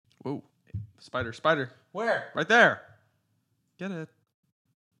Whoa. Spider. Where? Right there. Get it.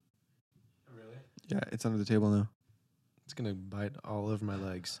 Really? Yeah, it's under the table now. It's going to bite all over my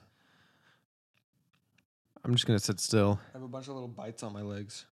legs. I'm just going to sit still. I have a bunch of little bites on my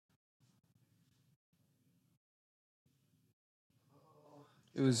legs.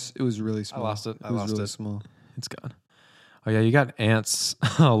 It was really small. lost it. It was really small. It's gone. Oh, yeah, you got ants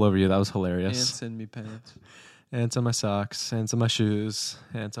all over you. That was hilarious. Ants in me pants. Ants on my socks. Ants on my shoes.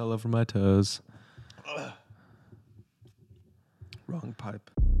 Ants all over my toes. Wrong pipe.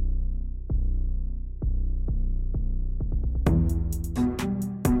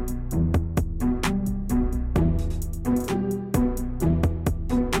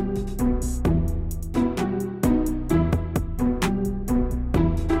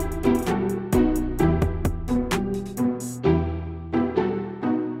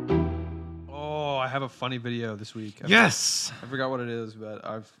 I have a funny video this week. Yes! I forgot what it is, but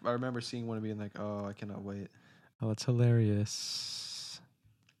I remember seeing one and being like, oh, I cannot wait. Oh, it's hilarious.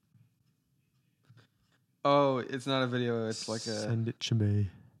 Oh, it's not a video. It's like a... Send it to me.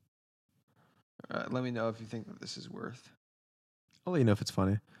 let me know if you think that this is worth. I'll let you know if it's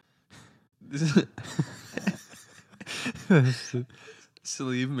funny. This is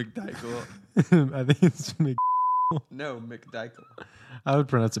Sleeve McDykel. I think it's Mc... No, McDykel. I would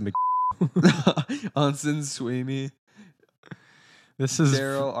pronounce it Mc... Onsen Sweeney. This is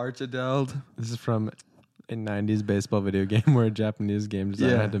Daryl Archideld. This is from a 90s baseball video game where a Japanese game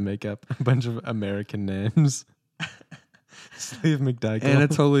designer had to make up a bunch of American names. Sleeve McDykel.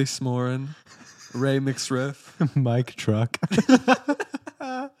 Anatoly Smorin. Ray McSriff. Mike Truck.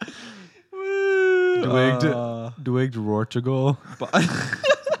 Dwigged Rorchagol.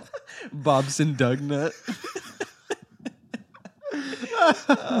 Bobson Dugnut.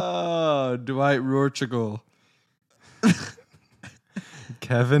 Dwight Rorchagol.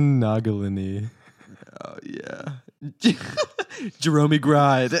 Kevin Nagalini. Oh, yeah. Jerome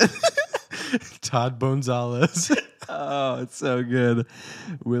Gride. Todd Bonzales. Oh, it's so good.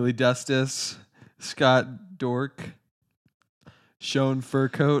 Willie Dustis. Scott Dork. Sean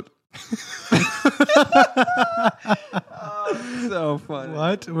Furcoat. Oh, so funny.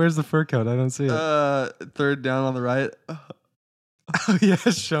 What? Where's the fur coat? I don't see it. Third down on the right. Oh, yeah,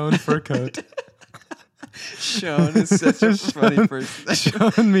 Sean Furcoat. Sean is such a funny person.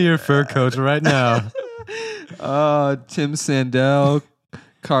 Show me your fur coat right now. Tim Sandell,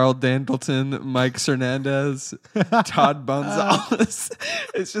 Carl Dandleton, Mike Hernandez, Todd Bonzales.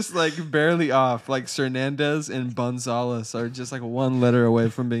 It's just like barely off. Like Hernandez and Bonzales are just like one letter away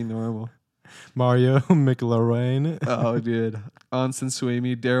from being normal. Mario McLaurin. Oh, dude. Onsen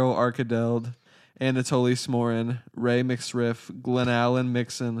Sweeney, Daryl Archideld, Anatoly Smorin, Ray McSriff, Glenn Allen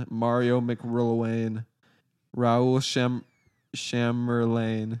Mixon, Mario McRullwane, Raul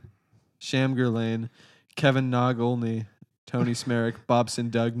Shamgerlane, Kevin Nogolny, Tony Smerick, Bobson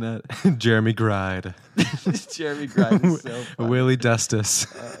Dugnut, Jeremy Gride. Jeremy Gride is so funny. Willie Dustis.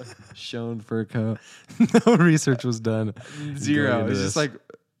 Sean Furcoat. No research was done. Zero. It's just like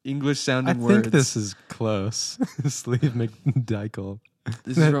English sounding I words. think this is close. Sleeve McDykel.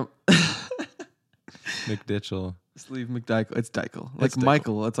 This is from McDitchell. Sleeve McDykel. It's Dykel. Like It's Dykel.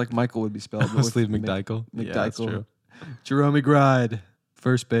 Michael. It's like Michael would be spelled. but with Sleeve McDykel. McDykel. Yeah, that's true. Jerome Gride.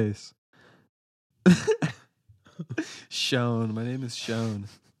 First base. Sean. My name is Sean.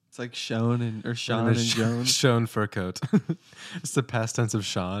 It's like Sean and or Sean and Joan. Sean Furcoat. It's the past tense of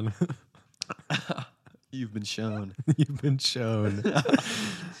Sean. You've been shown. You've been shown.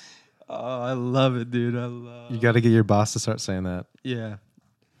 Oh, I love it, dude. I love. You got to get your boss to start saying that. Yeah.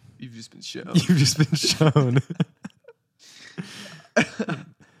 You've just been shown. You've just been shown.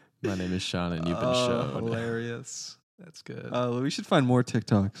 My name is Sean, and you've been shown. Hilarious. That's good. We should find more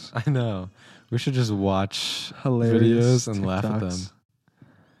TikToks. I know. We should just watch Hilarious videos and laugh at them. TikToks.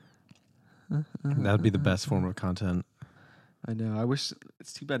 That would be the best form of content. I know. I wish.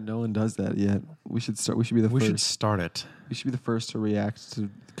 It's too bad no one does that yet. We should start. We should be the We first. should start it. We should be the first to react to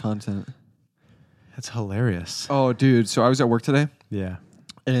content. That's hilarious. Oh, dude. So I was at work today, Yeah.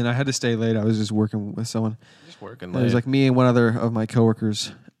 and I had to stay late. I was just working with someone. Just working And it was like me and one other of my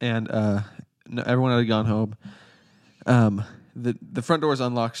coworkers, and everyone had gone home. The front door is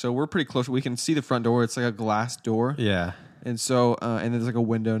unlocked, so we're pretty close. We can see the front door. It's like a glass door, yeah. and so and there's like a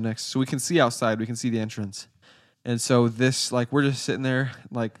window next, so we can see outside. We can see the entrance, and so this like we're just sitting there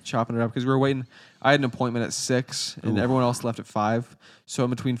like chopping it up because we were waiting. I had an appointment at 6, and Oof. everyone else left at 5. So in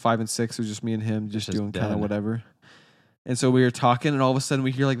between 5 and 6, it was just me and him just doing kind of dead. whatever. And so we were talking, and all of a sudden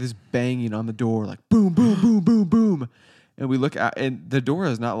we hear like this banging on the door, like boom, boom, boom, boom, boom. And we look at, and the door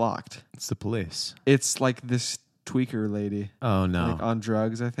is not locked. It's the police. It's like this tweaker lady. Oh no. Like on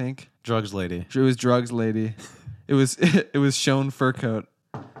drugs, I think. Drugs lady. It was drugs lady. It was shown fur coat.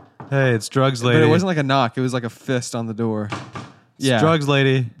 Hey, it's drugs lady. But it wasn't like a knock. It was like a fist on the door. It's drugs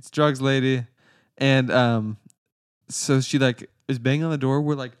lady. It's drugs lady. And so she like is banging on the door.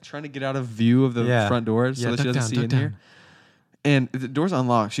 We're like trying to get out of view of the front door so that she doesn't see in here. And the door's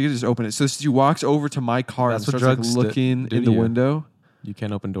unlocked. She could just open it. So she walks over to my car and starts like looking in the window. You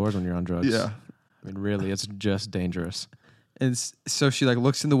can't open doors when you're on drugs. Yeah. I mean, really, it's just dangerous. And so she like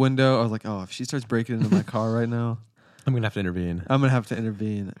looks in the window. I was like, oh, if she starts breaking into my car right now, I'm going to have to intervene. I'm going to have to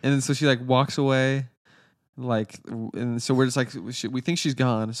intervene. And then so she like walks away. Like, and so we're just like, we think she's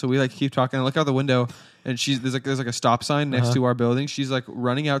gone. So we like keep talking. I look out the window and there's like a stop sign next to our building. She's like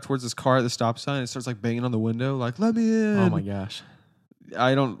running out towards this car at the stop sign and starts like banging on the window. Like, let me in. Oh my gosh.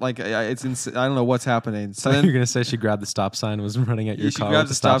 I don't like it's I don't know what's happening. So then you're gonna say she grabbed the stop sign and was running at your car. She grabs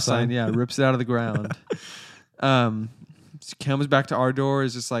the stop sign, rips it out of the ground. She comes back to our door,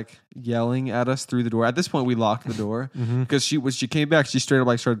 is just like yelling at us through the door. At this point, we locked the door because she came back. She straight up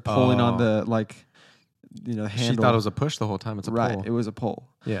like started pulling on the handle. She thought it was a push the whole time. It's a pull. It was a pull.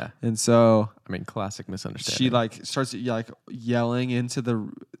 Yeah, and so I mean, classic misunderstanding. She like starts like yelling into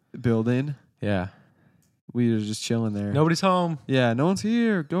the building. Yeah. We were just chilling there. Nobody's home. Yeah, no one's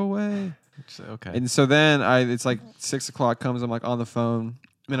here. Go away. Okay. And so then it's like 6:00 comes. I'm like on the phone,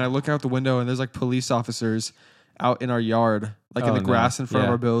 and I look out the window, and there's like police officers out in our yard, like in the grass in front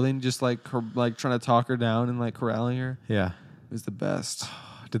of our building, just like trying to talk her down and like corralling her. Yeah, it was the best.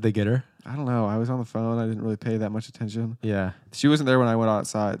 Did they get her? I don't know. I was on the phone. I didn't really pay that much attention. Yeah, she wasn't there when I went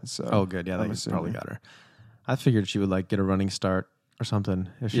outside. So good. Yeah, they probably got her. I figured she would like get a running start or something.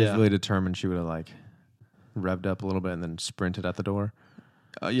 If she was really determined, she would have like revved up a little bit and then sprinted at the door.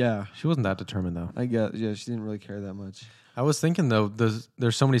 Yeah. She wasn't that determined though. I guess. Yeah, she didn't really care that much. I was thinking though, there's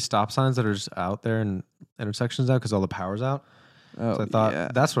so many stop signs that are just out there and intersections out because all the power's out. Oh, so I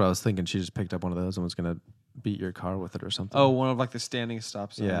thought that's what I was thinking. She just picked up one of those and was gonna beat your car with it or something. Oh, one of like the standing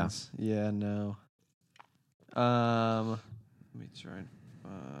stop signs. Yeah. Yeah. No. Let me try and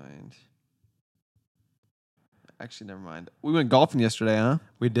find. Actually, never mind. We went golfing yesterday, huh?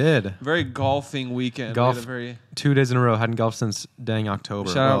 We did. Very golfing weekend. Golf. 2 days in a row. Hadn't golfed since dang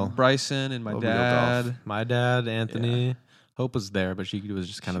October. Shout out Bryson and my dad. My dad, Anthony. Yeah. Hope was there, but she was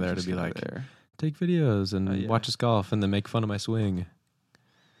just kind of there to be like, take videos and watch us golf and then make fun of my swing.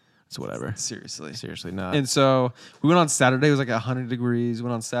 It's whatever. Seriously, not. And so we went on Saturday. It was like 100 degrees.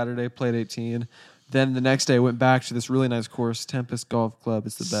 Went on Saturday, played 18. Then the next day, I went back to this really nice course, Tempest Golf Club.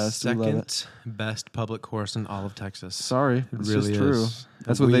 It's the best. Second best public course in all of Texas. Sorry, it's really just true.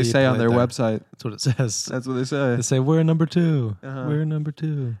 That's what they say on their website. That's what it says. That's what they say. They say, we're number 2. We're number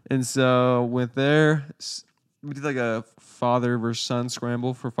 2. And so went there. We did like a father versus son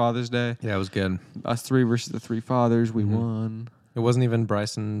scramble for Father's Day. Yeah, it was good. Us 3 versus the 3 fathers. We won. It wasn't even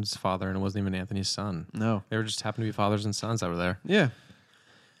Bryson's father, and it wasn't even Anthony's son. No. They were just happened to be fathers and sons that were there. Yeah.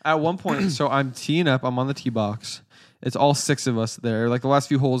 At one point, so I'm teeing up. I'm on the tee box. It's all 6 of us there. Like the last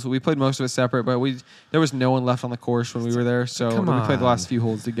few holes, we played most of it separate, but there was no one left on the course when we were there. So we played the last few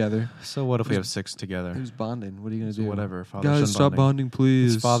holes together. So what if we have 6 together? Who's bonding? What are you gonna do? Whatever. Guys, stop bonding,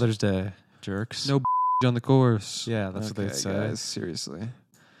 please. It's Father's Day, jerks. No on the course. Yeah, that's what they say. Guys, seriously.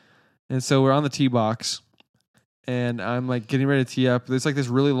 And so we're on the tee box. And I'm like getting ready to tee up. There's like this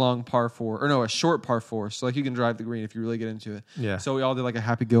really long par 4, or no, a short par 4. So like you can drive the green if you really get into it. Yeah. So we all did like a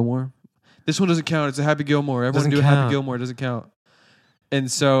Happy Gilmore. This one doesn't count. It's a Happy Gilmore. Everyone do a Happy Gilmore. It doesn't count. And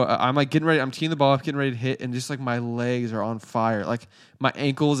so I'm like getting ready. I'm teeing the ball up, getting ready to hit, and just like my legs are on fire. Like my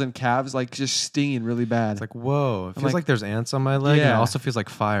ankles and calves like just stinging really bad. It's like, whoa. It feels like there's ants on my leg. Yeah. And it also feels like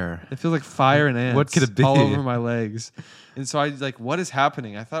fire. It feels like fire and ants. What could it be? All over my legs. And so I was like, what is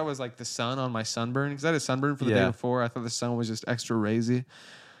happening? I thought it was like the sun on my sunburn because I had a sunburn for the day before. I thought the sun was just extra razy.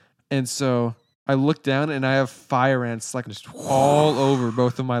 And so I looked down and I have fire ants like just all over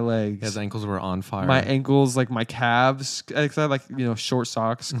both of my legs. His ankles were on fire. My ankles, like my calves. I had like, short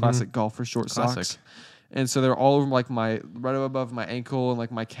socks, classic golfer short socks. And so they're all over like right above my ankle and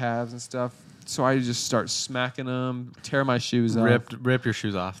like my calves and stuff. So I just start smacking them, tear my shoes off. Rip your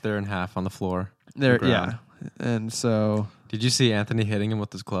shoes off. They're in half on the floor. Yeah. And so. Did you see Anthony hitting him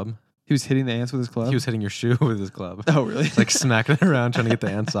with his club? He was hitting the ants with his club? He was hitting your shoe with his club. Oh, really? Like smacking it around, trying to get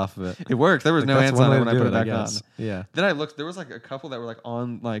the ants off of it. It worked. There was no ants on it when I put it back on. Yeah. Then I looked. There was like a couple that were like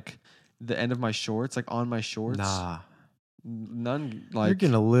on like the end of my shorts, like on my shorts. Nah. None like. You're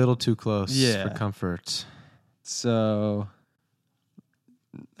getting a little too close for comfort. So,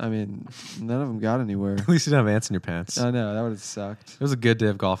 I mean, none of them got anywhere. At least you didn't have ants in your pants. I know. That would have sucked. It was a good day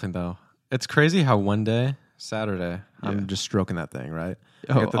of golfing, though. It's crazy how one day, Saturday, I'm just stroking that thing, right?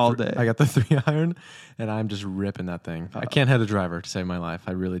 All day. I got the 3-iron, and I'm just ripping that thing. I can't hit a driver to save my life.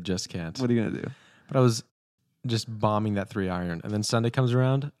 I really just can't. What are you gonna do? But I was just bombing that 3-iron, and then Sunday comes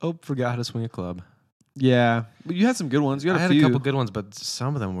around. Oh, forgot how to swing a club. Yeah, but you had some good ones. You had I a had few. a couple good ones, but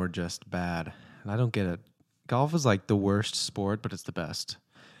some of them were just bad, and I don't get it. Golf is like the worst sport, but it's the best.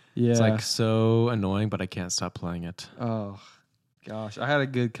 Yeah, It's like so annoying, but I can't stop playing it. Oh, gosh. I had a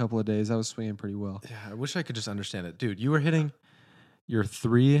good couple of days. I was swinging pretty well. Yeah, I wish I could just understand it. Dude, you were hitting your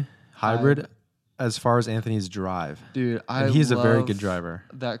 3 hybrid as far as Anthony's drive. Dude, he's a very good driver.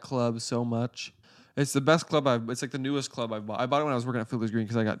 That club so much. It's the best club it's like the newest club I've bought. I bought it when I was working at Fiddler's Green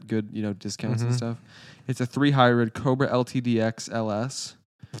because I got good, discounts and stuff. It's a 3 hybrid Cobra LTDX LS.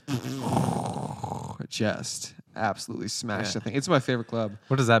 Just absolutely smashed the thing. It's my favorite club.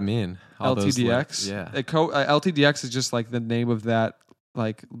 What does that mean? LTDX. LTDX is just like the name of that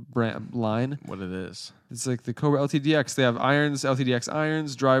like brand line. What it is. It's like the Cobra LTDX. They have irons, LTDX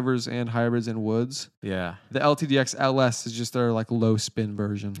irons, drivers, and hybrids and woods. Yeah. The LTDX LS is just their like low spin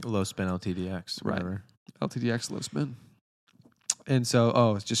version. Low spin LTDX. Whatever. Right. LTDX low spin. And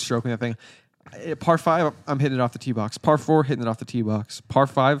so, it's just stroking that thing. Par 5, I'm hitting it off the tee box. Par 4, hitting it off the tee box. Par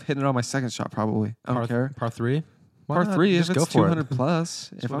 5, hitting it on my second shot probably. I don't care. Par 3? Par 3, if it's 200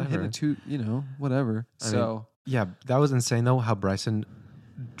 plus. If whatever. I'm hitting it whatever. Yeah, that was insane though how Bryson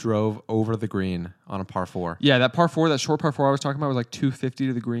drove over the green on a par 4. Yeah, that par 4, that short par 4 I was talking about was like 250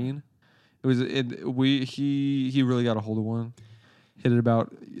 to the green. He really got a hold of one. Hit it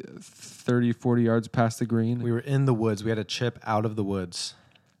about 30, 40 yards past the green. We were in the woods. We had a chip out of the woods.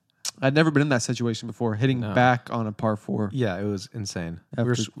 I'd never been in that situation before, hitting back on a par 4. Yeah, it was insane.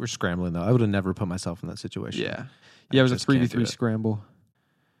 We're scrambling though. I would have never put myself in that situation. Yeah, it was a 3v3 scramble.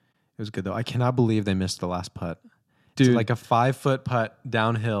 It was good though. I cannot believe they missed the last putt. Dude, it's like a 5-foot putt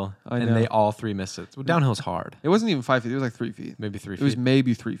downhill, and they all 3 missed it. Well, downhill's hard. It wasn't even 5 feet. It was like 3 feet. Maybe 3 feet. It was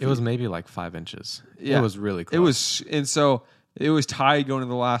maybe 3 feet. It was maybe like 5 inches. Yeah. It was really close. It was tied going to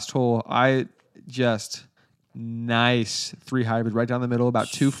the last hole. I just nice 3 hybrid right down the middle, about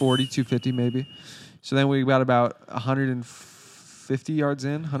 240, 250 maybe. So then we got about 150 yards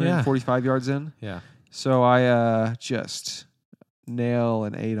in, 145 yards in. Yeah. So I just nail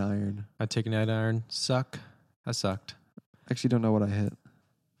an 8-iron. I take an 8-iron. I sucked. Actually, don't know what I hit.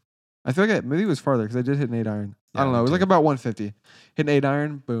 I feel like maybe it was farther because I did hit an 8-iron. Yeah, I don't know. It was like about 150. Hit an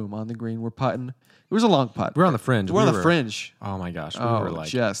 8-iron. Boom, on the green. We're putting. It was a long putt. We're on the fringe. We're on the fringe. Oh my gosh. We were like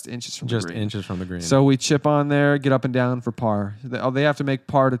just inches from the green. Just inches from the green. So we chip on there, get up and down for par. They have to make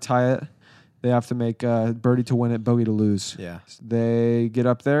par to tie it. They have to make birdie to win it, bogey to lose. Yeah. So they get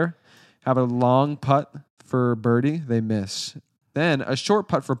up there, have a long putt for birdie. They miss. Then a short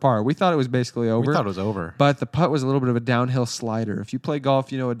putt for par. We thought it was basically over. We thought it was over. But the putt was a little bit of a downhill slider. If you play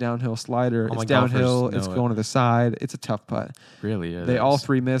golf, you know a downhill slider. It's downhill. It's going to the side. It's a tough putt. Really is. They all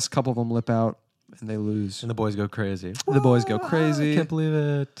 3 miss. A couple of them lip out, and they lose. And the boys go crazy. The boys go crazy. I can't believe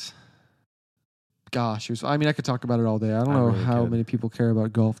it. Gosh, I could talk about it all day. I don't know really how could. many people care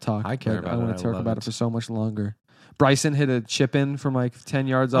about golf talk. I care about it. I want to talk love about it for so much longer. Bryson hit a chip in from like 10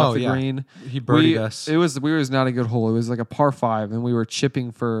 yards off the green. He birdied us. It was not a good hole. It was like a par 5, and we were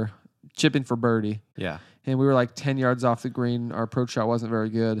chipping for birdie. Yeah. And we were like 10 yards off the green. Our approach shot wasn't very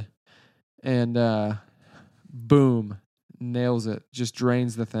good. And boom, nails it. Just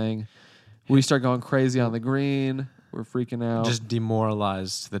drains the thing. We start going crazy on the green. We're freaking out. Just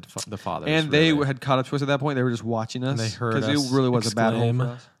demoralized the fathers. And they had caught up to us at that point. They were just watching us. And they heard us because it really was exclaim. a bad hole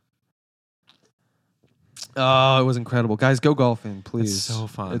for us. Oh, it was incredible. Guys, go golfing, please. It's so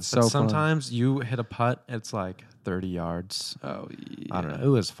fun. It's so fun. Sometimes you hit a putt, it's like 30 yards. Oh, yeah. I don't know. It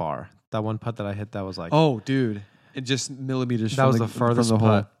was far. That one putt that I hit, that was like... Oh, dude. It just millimeters that from was the farthest from the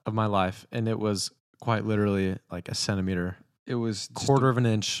putt hole. of my life. And it was quite literally like a centimeter. It was quarter of an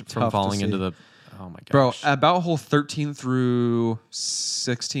inch from falling into the... Oh, my gosh. Bro, about hole 13 through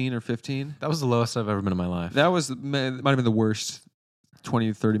 16 or 15. That was the lowest I've ever been in my life. That might have been the worst 20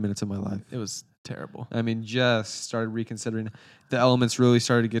 to 30 minutes of my life. It was terrible. Just started reconsidering. The elements really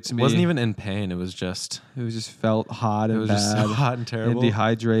started to get to me. It wasn't even in pain. It was just felt hot and it was bad. just so hot and terrible. And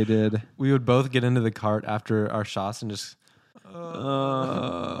dehydrated. We would both get into the cart after our shots and just...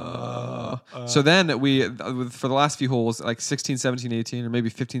 So then we, for the last few holes, like 16, 17, 18, or maybe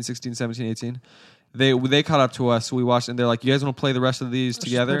 15, 16, 17, 18, they caught up to us. So we watched, and they're like, "You guys want to play the rest of these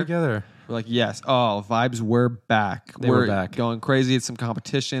together?" Together. We're like, "Yes." Oh, vibes were back. We're back, going crazy. It's some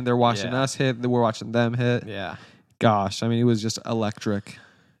competition. They're watching us hit. We're watching them hit. Yeah. Gosh, it was just electric.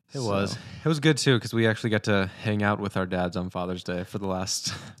 It was good too because we actually got to hang out with our dads on Father's Day for the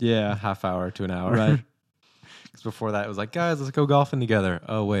last half hour to an hour. Right. Because before that, it was like, guys, let's go golfing together.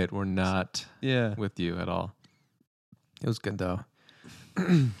 Oh, wait, we're not with you at all. It was good, though.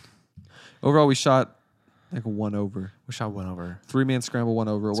 Overall, we shot like 1 over. We shot 1 over. 3-man scramble 1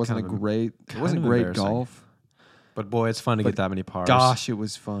 over. It wasn't great golf. But boy, it's fun to get that many pars. Gosh, it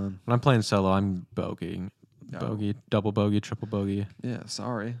was fun. When I'm playing solo, I'm bogeying. Bogey, double bogey, triple bogey. Yeah,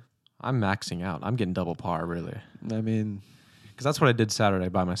 sorry. I'm maxing out. I'm getting double par, really. I mean... Because that's what I did Saturday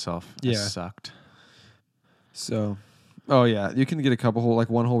by myself. Yeah. I sucked. So... Oh, yeah. You can get a couple hole, like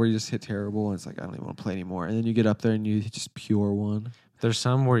one hole where you just hit terrible, and it's like, I don't even want to play anymore. And then you get up there and you just pure one. There's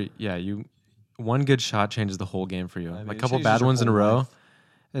some where, one good shot changes the whole game for you. Like a couple bad ones in a row,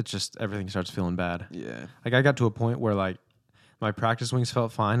 it's just everything starts feeling bad. Yeah. Like I got to a point where like my practice swings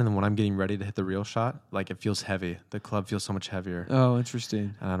felt fine, and then when I'm getting ready to hit the real shot, like it feels heavy. The club feels so much heavier. Oh,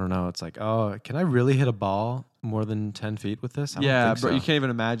 interesting. And I don't know. It's like, oh, can I really hit a ball more than 10 feet with this? I don't think so. But you can't even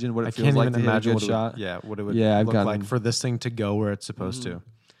imagine what it feels like to hit a good shot. What it would look like for this thing to go where it's supposed to.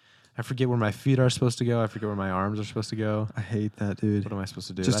 I forget where my feet are supposed to go. I forget where my arms are supposed to go. I hate that, dude. What am I supposed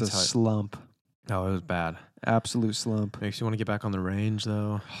to do? Just a slump. Oh, it was bad. Absolute slump. Makes you want to get back on the range,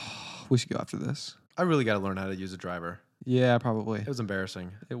 though. We should go after this. I really got to learn how to use a driver. Yeah, probably. It was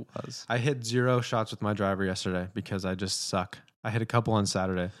embarrassing. It was. I hit 0 shots with my driver yesterday because I just suck. I hit a couple on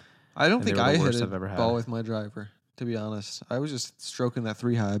Saturday. I don't think I hit a ball with my driver, to be honest. I was just stroking that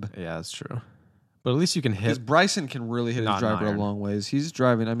 3-hybe. Yeah, that's true. But at least you can hit. Because Bryson can really hit his driver a long ways. He's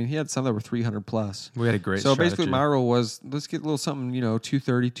driving. I mean, he had some that were 300 plus. We had a great So strategy. basically, my rule was let's get a little something,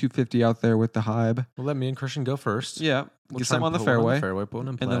 230, 250 out there with the hybe. Well, let me and Christian go first. Yeah. We'll get something on the fairway. Put one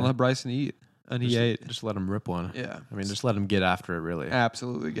in play. And then let Bryson eat. And he ate. Just let him rip one. Yeah. I mean, just let him get after it, really.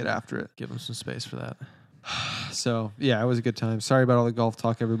 Absolutely get after it. Give him some space for that. So, yeah, it was a good time. Sorry about all the golf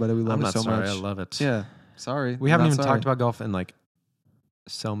talk, everybody. We love it so much. I love it. Yeah. Sorry. We haven't even talked about golf in like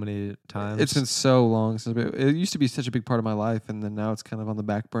so many times. It's been so long since it used to be such a big part of my life, and then now it's kind of on the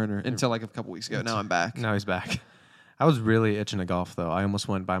back burner until like a couple weeks ago. Now I'm back. Now he's back. I was really itching to golf though. I almost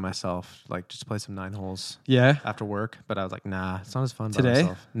went by myself, like just to play some 9 holes. Yeah. After work, but I was like, nah, it's not as fun today. By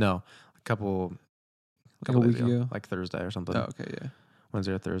myself. No, a couple weeks ago, like Thursday or something. Oh, okay, yeah.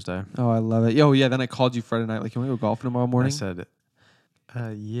 Wednesday or Thursday. Oh, I love it. Yo, yeah. Then I called you Friday night. Like, can we go golfing tomorrow morning? I said,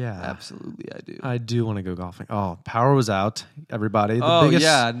 yeah, absolutely, I do. I do want to go golfing. Oh, power was out. Everybody.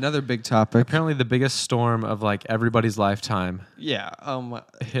 Yeah, another big topic. Apparently, the biggest storm of like everybody's lifetime. Yeah.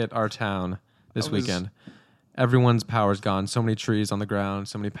 Hit our town this weekend. Everyone's power's gone. So many trees on the ground.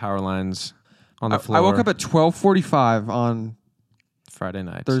 So many power lines on the floor. I woke up at 12:45 on Friday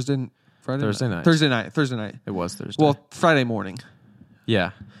night. Thursday night. Thursday night. It was Thursday. Well, Friday morning.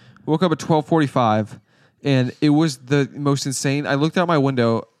 Yeah. Woke up at 12:45, and it was the most insane. I looked out my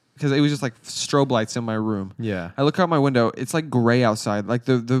window because it was just like strobe lights in my room. Yeah. I look out my window. It's like gray outside. Like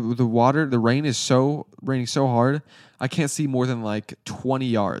the water, the rain is raining so hard. I can't see more than like 20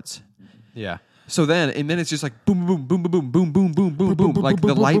 yards. Yeah. So then it's just like boom, boom, boom, boom, boom, boom, boom, boom, boom. Like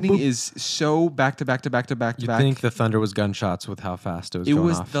the lightning is so back to back to back to back to back. You think the thunder was gunshots with how fast it was going off. It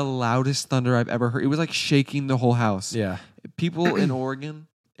was the loudest thunder I've ever heard. It was like shaking the whole house. Yeah. People in Oregon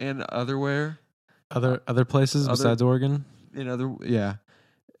and other places besides Oregon?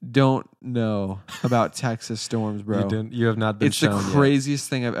 Don't know about Texas storms, bro. You have not been shown It's the craziest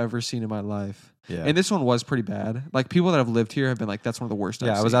thing I've ever seen in my life. Yeah. And this one was pretty bad. Like, people that have lived here have been like, that's one of the worst I've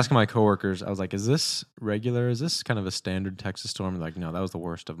seen. I was asking my coworkers, I was like, is this regular? Is this kind of a standard Texas storm? They're like, no, that was the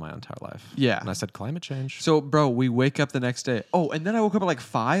worst of my entire life. Yeah. And I said, climate change. So, bro, we wake up the next day. Oh, and then I woke up at like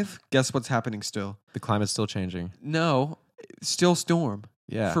 5. Guess what's happening still? The climate's still changing. No, still storm.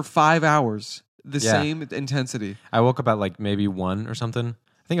 Yeah. For 5 hours. The same intensity. I woke up at like maybe 1 or something.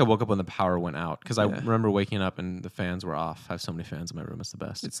 I think I woke up when the power went out because I remember waking up and the fans were off. I have so many fans in my room. It's the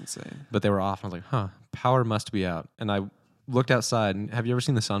best. It's insane. But they were off. And I was like, power must be out. And I looked outside. And have you ever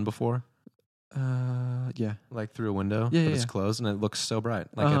seen the sun before? Yeah. Like through a window? Yeah, But it's closed and it looks so bright.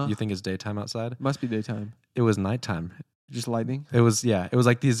 Like you think it's daytime outside? Must be daytime. It was nighttime. Just lightning? It was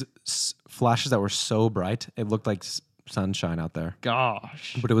like these flashes that were so bright. It looked like sunshine out there.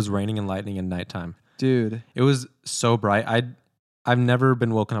 Gosh. But it was raining and lightning and nighttime. Dude. It was so bright. I've never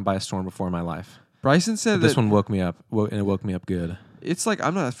been woken up by a storm before in my life. Bryson said this one woke me up, and it woke me up good. It's like,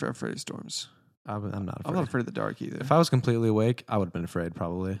 I'm not afraid of storms. I'm not afraid. I'm not afraid of the dark either. If I was completely awake, I would have been afraid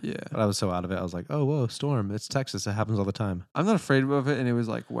probably. Yeah. But I was so out of it. I was like, oh, whoa, storm. It's Texas. It happens all the time. I'm not afraid of it. And it was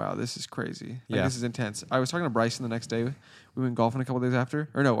like, wow, this is crazy. Like, this is intense. I was talking to Bryson the next day. We went golfing a couple days after.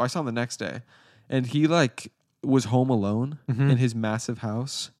 Or no, I saw him the next day. And he like was home alone in his massive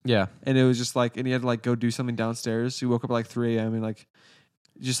house. Yeah. And it was just like, and he had to like go do something downstairs. He woke up at like 3 a.m. and like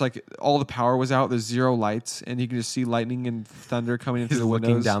just like all the power was out. There's zero lights, and you can just see lightning and thunder coming in through the windows.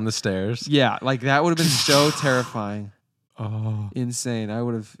 Looking down the stairs. Yeah, like that would have been so terrifying. Oh, Insane. I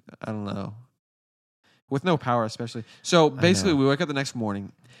would have. I don't know. With no power, especially. So basically, we wake up the next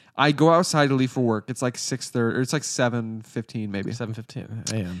morning. I go outside to leave for work. It's like 6:30, or it's like 7:15, maybe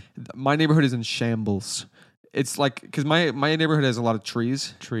 7:15 a.m. My neighborhood is in shambles. It's like because my neighborhood has a lot of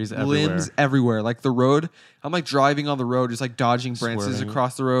trees, limbs everywhere. Like the road, I'm like driving on the road, just like dodging branches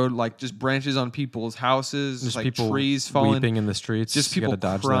across the road, like just branches on people's houses, just like people trees falling, weeping in the streets, just people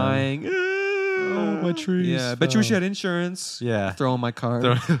crying. Oh, my trees! Yeah, bet you wish you had insurance. Yeah, throw in my car.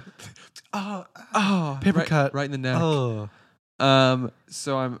 Paper cut right in the neck. Oh.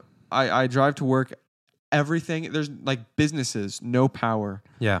 So I drive to work. Everything there's like businesses, no power.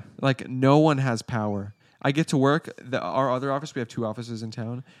 Yeah, like no one has power. I get to work. Our other office, we have 2 offices in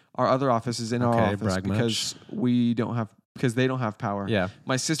town. Our other office is in our office because they don't have power. Yeah.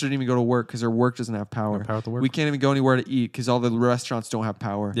 My sister didn't even go to work because her work doesn't have power. No power to work. We can't even go anywhere to eat because all the restaurants don't have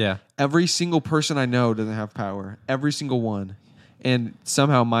power. Yeah. Every single person I know doesn't have power. Every single one. And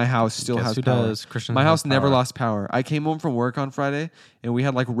somehow my house still has power. Does? Christian my house never lost power. I came home from work on Friday and we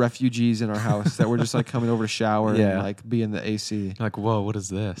had like refugees in our house that were just like coming over to shower and like be in the AC. Like, whoa, what is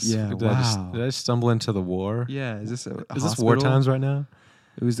this? Yeah, did I stumble into the war? Yeah, is this war times right now?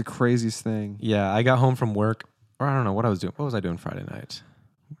 It was the craziest thing. Yeah, I got home from work, or I don't know what I was doing. What was I doing Friday night?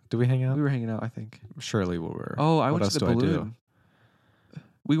 Did we hang out? We were hanging out, I think. Surely we were. Oh, I went to the balloon.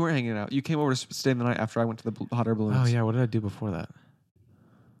 We weren't hanging out. You came over to stay the night after I went to the hot air balloons. Oh yeah, what did I do before that?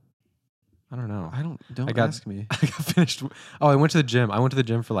 I don't know. Don't ask me. I got finished. Oh, I went to the gym. I went to the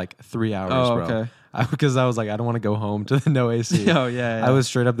gym for like 3 hours, bro. Okay. Because I was like, I don't want to go home to the no AC. Oh, yeah. I was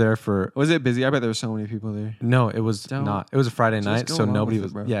straight up there for... Was it busy? I bet there were so many people there. No, it was not. It was a Friday night, so nobody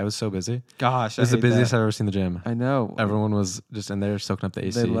was... Bro. Yeah, it was so busy. Gosh, it was the busiest I've ever seen the gym. I know. Everyone was just in there soaking up the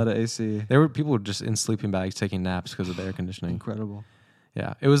AC. They let it AC. People were just in sleeping bags taking naps because of the air conditioning. Incredible.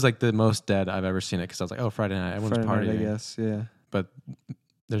 Yeah, it was like the most dead I've ever seen it because I was like, oh, Friday night, everyone's partying. I guess, yeah. But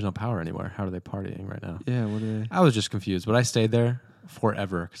there's no power anywhere. How are they partying right now? Yeah, what are they? I was just confused, but I stayed there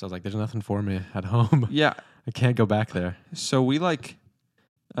forever because I was like, there's nothing for me at home. Yeah. I can't go back there. So we like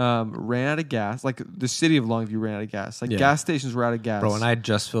ran out of gas. Like the city of Longview ran out of gas. Like gas stations were out of gas. Bro, and I had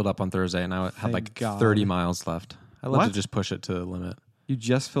just filled up on Thursday and I had like 30 miles left. I love to just push it to the limit. You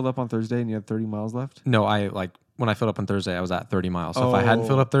just filled up on Thursday and you had 30 miles left? No, when I filled up on Thursday, I was at 30 miles. So if I hadn't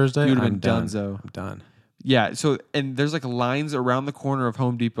filled up Thursday, I'm done. Dunzo. I'm done. Yeah, so and there's like lines around the corner of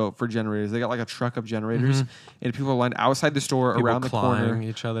Home Depot for generators. They got like a truck of generators, and people are lined outside the store around the corner,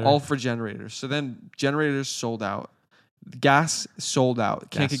 each other, all for generators. So then generators sold out, gas sold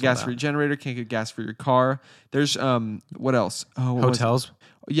out. Can't get gas for your generator. Can't get gas for your car. There's what else? Oh, hotels.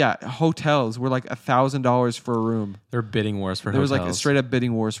 Yeah, hotels were like $1,000 for a room. They're bidding wars for hotels. There was like a straight up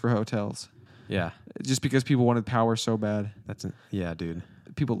bidding wars for hotels. Yeah, just because people wanted power so bad. Yeah, dude.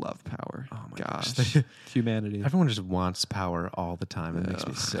 People love power. Oh my gosh. Humanity. Everyone just wants power all the time. It makes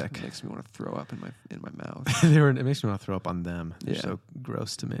me sick. It makes me want to throw up in my mouth. It makes me want to throw up on them. They're so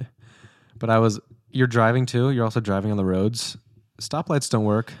gross to me. But you're driving too. You're also driving on the roads. Stoplights don't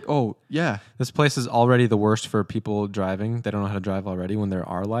work. Oh, yeah. This place is already the worst for people driving. They don't know how to drive already when there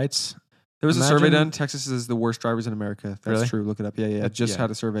are lights. There was a survey done. Texas is the worst drivers in America. That's really? True. Look it up. Yeah. Just had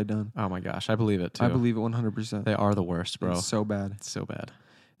a survey done. Oh my gosh. I believe it too. I believe it 100%. They are the worst, bro. It's so bad. It's so bad.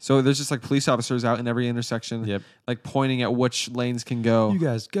 So there's just like police officers out in every intersection, like pointing at which lanes can go. You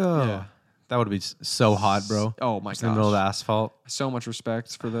guys go. Yeah. That would be so hot, bro. Oh my gosh. In the middle of the asphalt. So much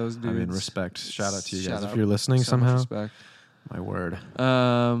respect for those dudes. I mean, respect. Shout out to you guys if you're listening somehow. Much respect. My word.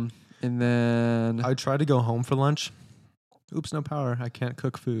 And then I tried to go home for lunch. Oops, no power. I can't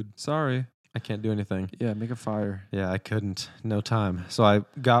cook food. Sorry. I can't do anything. Yeah, make a fire. Yeah, I couldn't. No time. So I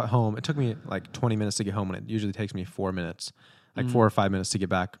got home. It took me like 20 minutes to get home, and it usually takes me 4 minutes, 4 or 5 minutes to get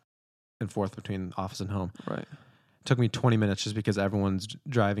back and forth between office and home. Right. It took me 20 minutes just because everyone's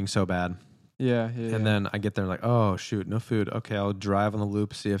driving so bad. Yeah. And then I get there like, oh, shoot, no food. Okay, I'll drive on the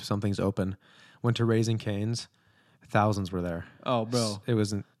loop, see if something's open. Went to Raising Cane's. Thousands were there. Oh, bro. It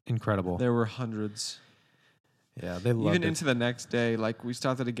was incredible. There were hundreds. Yeah, they loved it. Even into the next day, like we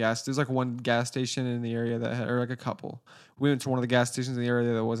stopped at a there's like one gas station in the area that had, or like a couple. We went to one of the gas stations in the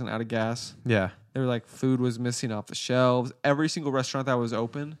area that wasn't out of gas. Yeah. They were like, food was missing off the shelves. Every single restaurant that was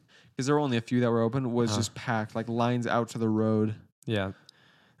open, because there were only a few that were open, was just packed, like lines out to the road. Yeah.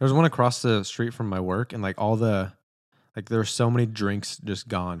 There was one across the street from my work, and like there were so many drinks just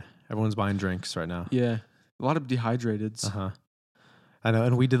gone. Everyone's buying drinks right now. Yeah. A lot of dehydrateds. Uh-huh. I know,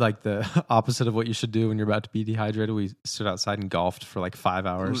 and we did like the opposite of what you should do when you're about to be dehydrated. We stood outside and golfed for like 5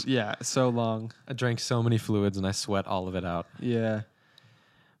 hours. Yeah, so long. I drank so many fluids and I sweat all of it out. Yeah.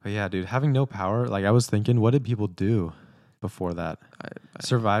 But yeah, dude, having no power, like I was thinking, what did people do before that?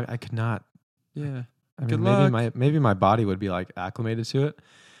 Survive? I could not. Yeah. I mean, maybe my body would be like acclimated to it.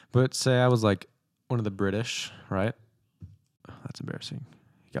 But say I was like one of the British, right? Oh, that's embarrassing.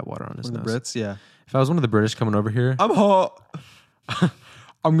 He got water on his nose. The Brits, yeah. If I was one of the British coming over here, I'm hot.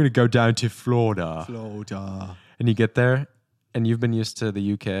 I'm gonna go down to Florida. And you get there, and you've been used to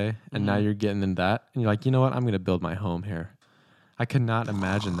the UK, and now you're getting in that, and you're like, you know what? I'm gonna build my home here. I could not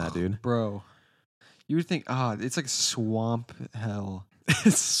imagine that, dude. Bro, you would think, it's like swamp hell.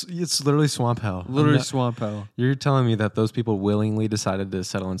 It's literally swamp hell. Swamp hell. You're telling me that those people willingly decided to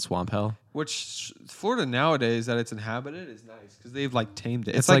settle in swamp hell? Which Florida nowadays that it's inhabited is nice because they've like tamed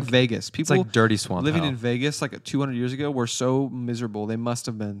it. It's like Vegas. People it's like dirty swamp living hell. in Vegas like 200 years ago were so miserable. They must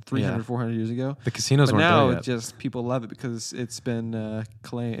have been 300, 400 years ago. The casinos but weren't now there yet. Just people love it because it's been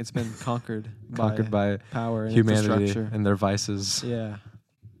conquered by power and humanity infrastructure and their vices. Yeah,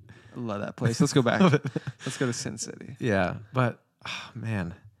 I love that place. Let's go back. Let's go to Sin City. Yeah, but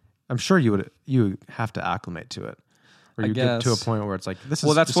man, I'm sure you would have to acclimate to it, or you get to a point where it's like this is.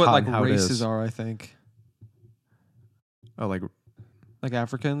 Well, that's just what how like how races are. I think. Oh, like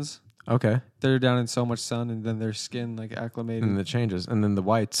Africans. Okay, they're down in so much sun, and then their skin like acclimated. And it changes, and then the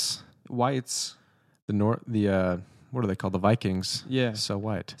whites, the what are they called? The Vikings. Yeah, so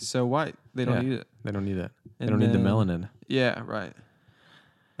white. They don't need it. They don't need it. They don't need the melanin. Yeah, right.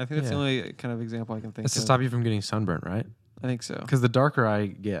 I think that's the only kind of example I can think of. It's to stop you from getting sunburnt, right? I think so. Because the darker I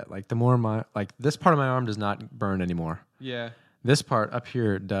get, like the more this part of my arm does not burn anymore. Yeah. This part up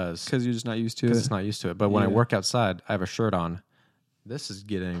here does. Because you're just not used to it. Because it's not used to it. But when I work outside, I have a shirt on. This is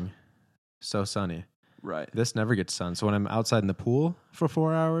getting so sunny. Right. This never gets sun. So when I'm outside in the pool for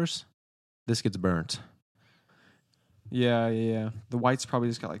 4 hours, this gets burnt. Yeah. The whites probably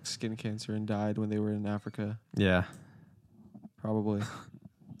just got like skin cancer and died when they were in Africa. Yeah. Probably.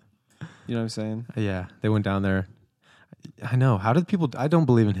 You know what I'm saying? Yeah. They went down there. I know. How did people... I don't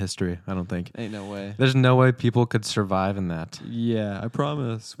believe in history, I don't think. Ain't no way. There's no way people could survive in that. Yeah, I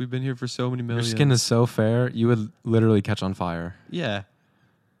promise. We've been here for so many millions. Your skin is so fair, you would literally catch on fire. Yeah.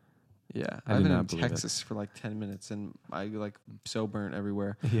 I've been in Texas for like 10 minutes and I like so burnt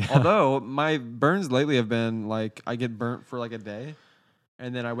everywhere. Yeah. Although my burns lately have been like I get burnt for like a day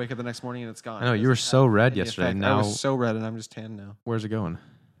and then I wake up the next morning and it's gone. I know, you were so red yesterday. Now I was so red and I'm just tan now. Where's it going?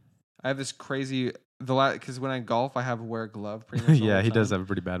 I have this crazy... because when I golf, I have to wear a glove pretty much. Yeah, he does have a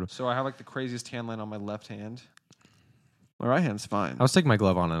pretty bad one. So I have like the craziest tan line on my left hand. My right hand's fine. I was taking my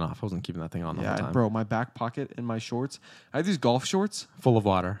glove on and off. I wasn't keeping that thing on the whole time. Bro, my back pocket in my shorts. I have these golf shorts full of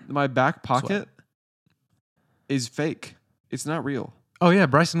water. My back pocket is fake. It's not real. Oh yeah,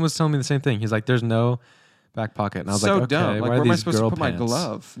 Bryson was telling me the same thing. He's like, "There's no back pocket," and I was like, "Okay, dumb. Like, why where are am I these supposed girl to put pants? my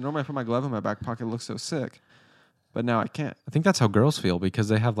glove? Normally, I put my glove in my back pocket. It looks so sick. But now I can't. I think that's how girls feel because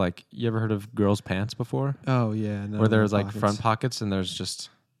they have like, you ever heard of girls' pants before? Oh yeah, no, where there's like front pockets and there's just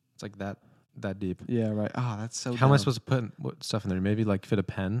it's like that deep. Yeah, right. Oh, that's so. How am I supposed to put what stuff in there? Maybe like fit a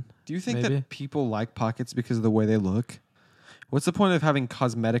pen. Do you think that people like pockets because of the way they look? What's the point of having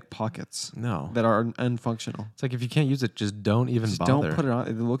cosmetic pockets? No, that are unfunctional. It's like if you can't use it, just don't even bother. Don't put it on.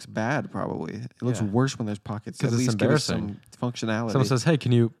 It looks bad. Probably it looks worse when there's pockets. Because it's embarrassing. Some functionality. Someone says, "Hey,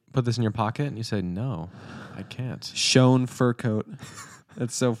 can you put this in your pocket?" And you say, "No, I can't." Shown fur coat.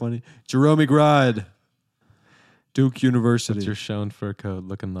 That's so funny. Jerome McBride, Duke University. What's your shown fur coat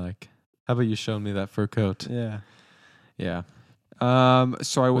looking like? How about you show me that fur coat? Yeah.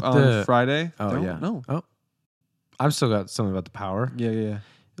 So on Friday. No. Oh, I've still got something about the power. Yeah.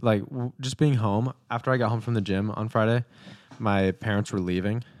 Like just being home after I got home from the gym on Friday, my parents were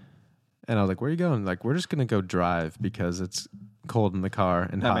leaving, and I was like, "Where are you going?" Like, "We're just gonna go drive because it's cold in the car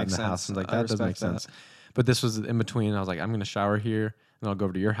and hot in the house." And like that does make sense. But this was in between. I was like, "I'm gonna shower here, and I'll go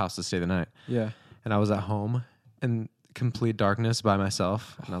over to your house to stay the night." Yeah. And I was at home in complete darkness by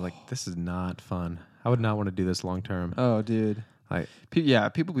myself, and I was like, "This is not fun. I would not want to do this long term." Oh, dude. Like,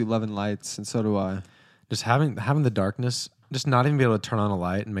 people be loving lights, and so do I. Just having the darkness, just not even be able to turn on a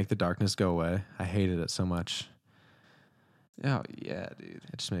light and make the darkness go away. I hated it so much. Oh, yeah, dude.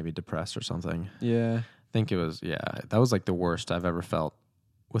 It just made me depressed or something. Yeah. I think it was, that was like the worst I've ever felt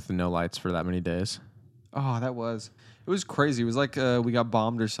with the no lights for that many days. Oh, it was crazy. It was like we got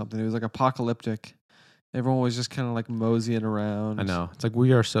bombed or something. It was like apocalyptic. Everyone was just kind of like moseying around. I know. It's like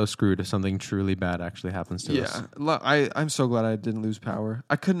we are so screwed if something truly bad actually happens to us. Yeah. I'm so glad I didn't lose power.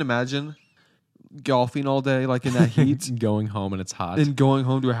 I couldn't imagine golfing all day, like in that heat. Going home and it's hot. And going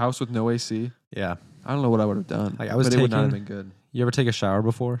home to a house with no AC. Yeah. I don't know what I would have done. Like it would not have been good. You ever take a shower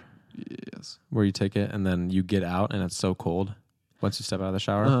before? Yes. Where you take it and then you get out and it's so cold once you step out of the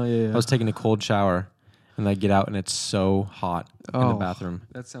shower? Oh, yeah. I was taking a cold shower and and I get out and it's so hot in the bathroom.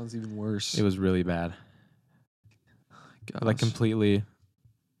 That sounds even worse. It was really bad. Like completely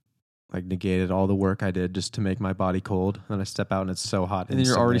like negated all the work I did just to make my body cold. And then I step out and it's so hot. And then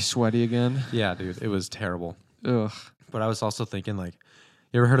you're already sweaty again. Yeah, dude. It was terrible. Ugh. But I was also thinking, like,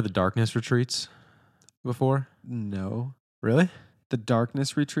 you ever heard of the darkness retreats before? No. Really? The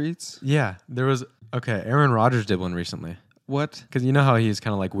darkness retreats? Yeah. There was, okay, Aaron Rodgers did one recently. What? Because you know how he's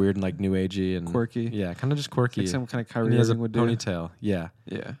kind of like weird and like new agey and quirky. Yeah, kind of just quirky. Like some kind of And Kyrie he has a Irving would do. ponytail. Yeah.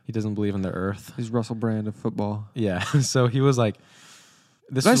 Yeah. He doesn't believe in the earth. He's Russell Brand of football. Yeah. So he was like,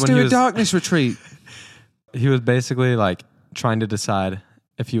 let's do a darkness retreat. He was basically like trying to decide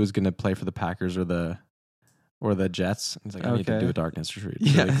if he was going to play for the Packers or the Jets. He's like, I need to do a darkness retreat.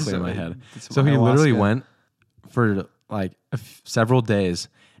 Yeah, really clear my head. So he literally went for like several days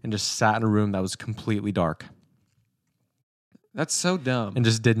and just sat in a room that was completely dark. That's so dumb. And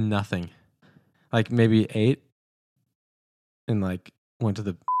just did nothing. Like maybe ate and like went to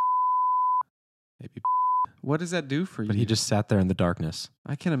the maybe. What does that do for you? But he just sat there in the darkness.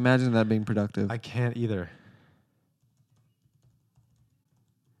 I can't imagine that being productive. I can't either.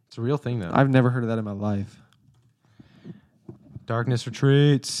 It's a real thing though. I've never heard of that in my life. Darkness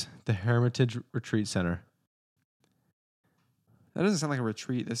retreats. The Hermitage Retreat Center. That doesn't sound like a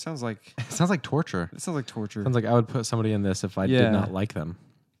retreat. That sounds like... It sounds like torture. It sounds like torture. Sounds like I would put somebody in this if I did not like them.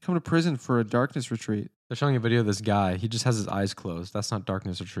 Come to prison for a darkness retreat. They're showing a video of this guy. He just has his eyes closed. That's not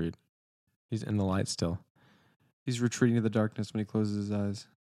darkness retreat. He's in the light still. He's retreating to the darkness when he closes his eyes.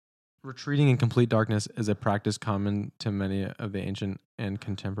 Retreating in complete darkness is a practice common to many of the ancient and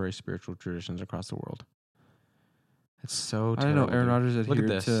contemporary spiritual traditions across the world. It's so terrible. I don't know. Aaron Rodgers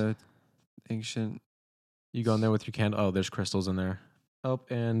adhered to ancient... You go in there with your candle. Oh, there's crystals in there. Oh,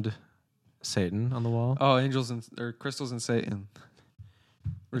 and Satan on the wall. Oh, crystals and Satan.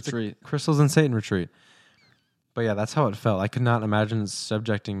 Retreat. Crystals and Satan retreat. But yeah, that's how it felt. I could not imagine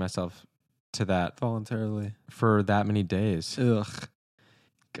subjecting myself to that voluntarily for that many days. Ugh.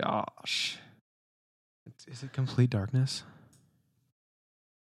 Gosh. Is it complete darkness?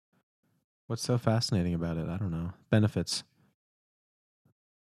 What's so fascinating about it? I don't know. Benefits.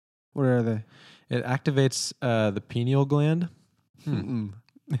 What are they? It activates the pineal gland. DMT.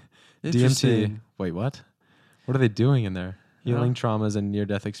 Wait, what? What are they doing in there? Healing traumas and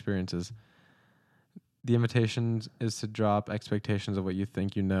near-death experiences. The invitation is to drop expectations of what you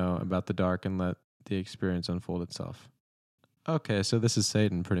think you know about the dark and let the experience unfold itself. Okay, so this is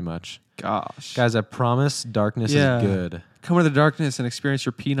Satan, pretty much. Gosh. Guys, I promise darkness is good. Come to the darkness and experience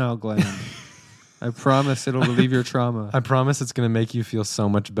your pineal gland. I promise it'll relieve your trauma. I promise it's going to make you feel so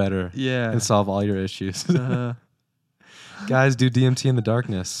much better. Yeah. And solve all your issues. Guys, do DMT in the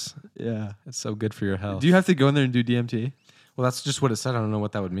darkness. Yeah. It's so good for your health. Do you have to go in there and do DMT? Well, that's just what it said. I don't know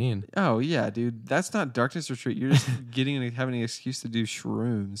what that would mean. Oh, yeah, dude. That's not darkness retreat. You're just having an excuse to do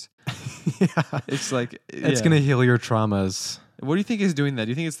shrooms. Yeah. It's like... It's going to heal your traumas. What do you think is doing that? Do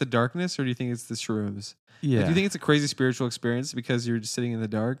you think it's the darkness or do you think it's the shrooms? Yeah. Like, do you think it's a crazy spiritual experience because you're just sitting in the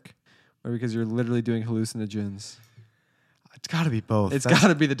dark? Or because you're literally doing hallucinogens? It's got to be both. It's got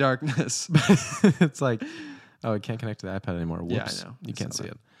to be the darkness. It's like, oh, it can't connect to the iPad anymore. Whoops. Yeah, I know. You can't see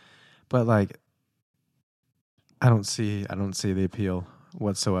it. But like, I don't see the appeal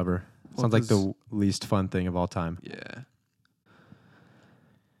whatsoever. Sounds like the least fun thing of all time. Yeah.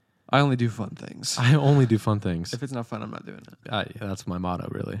 I only do fun things. I only do fun things. If it's not fun, I'm not doing it. Yeah, that's my motto,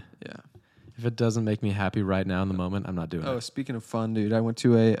 really. Yeah. If it doesn't make me happy right now in the moment, I'm not doing it. Oh, speaking of fun, dude, I went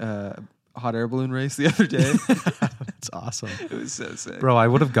to a hot air balloon race the other day. That's awesome. It was so sick. Bro, I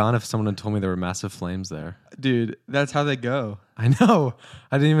would have gone if someone had told me there were massive flames there. Dude, that's how they go. I know.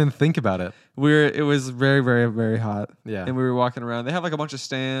 I didn't even think about it. It was very, very, very hot. Yeah. And we were walking around. They have like a bunch of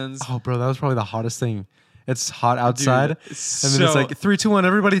stands. Oh, bro, that was probably the hottest thing. It's hot outside. Dude, and then it's like 3, 2, 1,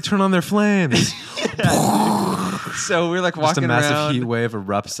 everybody turn on their flames. So we're like walking around. Just a massive heat wave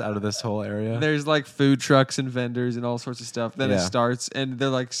erupts out of this whole area. There's like food trucks and vendors and all sorts of stuff. Then it starts and they're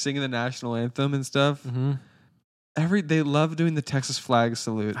like singing the national anthem and stuff. Mm-hmm. They love doing the Texas flag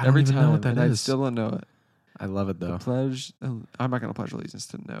salute every time. Know what that is. I still don't know it. I love it though. The pledge. I'm not gonna pledge allegiance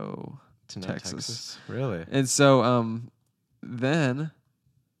to no Texas. Really? And so then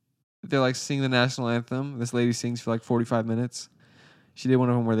they're like singing the national anthem. This lady sings for like 45 minutes. She did one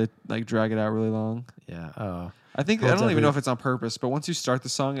of them where they like drag it out really long. Yeah. Oh. I don't even know if it's on purpose, but once you start the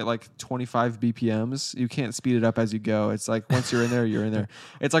song at like 25 BPMs, you can't speed it up as you go. It's like once you're in there, you're in there.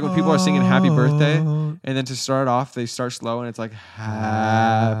 It's like when people are singing Happy Birthday, and then to start off, they start slow, and it's like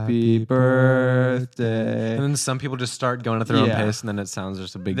Happy Birthday. And then some people just start going at their own pace, and then it sounds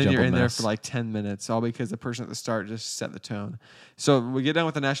just a big jumbled mess. Then you're in there for like 10 minutes, all because the person at the start just set the tone. So we get done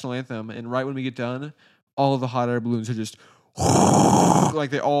with the national anthem, and right when we get done, all of the hot air balloons are just like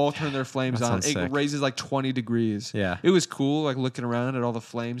they all turn their flames That on. sounds It sick. raises like 20 degrees. Yeah. It was cool, like looking around at all the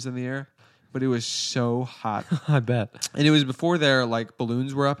flames in the air, but it was so hot. I bet. And it was before their like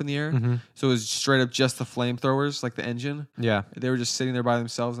balloons were up in the air, Mm-hmm. so it was straight up just the flamethrowers, like the engine. Yeah. They were just sitting there by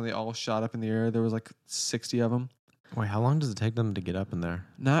themselves, and they all shot up in the air. There was like 60 of them. Wait, how long does it take them to get up in there?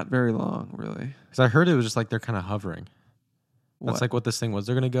 Not very long, really. Because I heard it was just like they're kind of hovering. What? That's like what this thing was.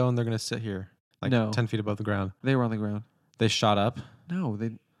 They're going to go and they're going to sit here, like No. 10 feet above the ground. They were on the ground. They shot up. No,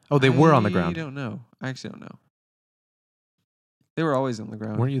 they. Oh, they were on the I ground. don't know. I actually don't know. They were always on the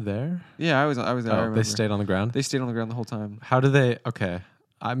ground. Weren't you there? Yeah, I was there. I Oh, remember. they stayed on the ground. They stayed on the ground the whole time. How do they? Okay,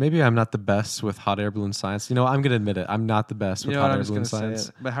 maybe I'm not the best with hot air balloon science. You know, I'm gonna admit it. I'm not the best You with know hot what? I'm air just balloon gonna say science.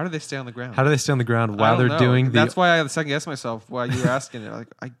 it. But how do they stay on the ground? How do they stay on the ground I while don't they're know. doing the? That's why I second guessed myself while you were asking it. Like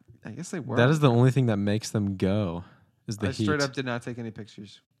I guess they were. That is the only thing that makes them go. Is the I heat. straight up did not take any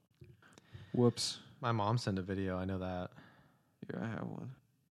pictures. Whoops. My mom sent a video. I know that. Here, I have one.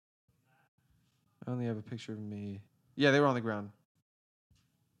 I only have a picture of me. Yeah, they were on the ground.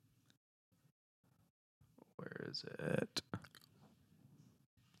 Where is it?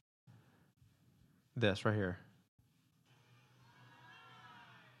 This right here.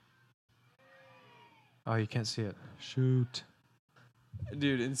 Oh, you can't see it. Shoot.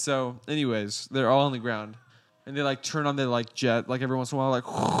 Dude, and so, anyways, they're all on the ground. And they like turn on their like jet, like every once in a while, like,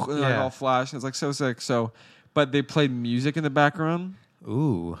 and they like Yeah. all flash. And it's like so sick. So, but they played music in the background.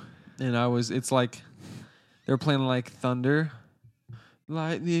 Ooh. And it's like, they were playing like thunder.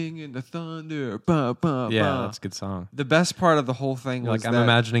 Lightning and the thunder. Bah, bah, Yeah, bah. that's a good song. The best part of the whole thing was Like I'm that,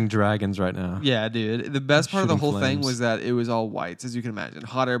 imagining dragons right now. Yeah, dude. The best part of the Shooting whole thing flames. was that it was all whites, as you can imagine.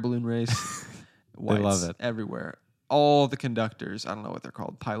 Hot air balloon race. Whites love it. everywhere. All the conductors, I don't know what they're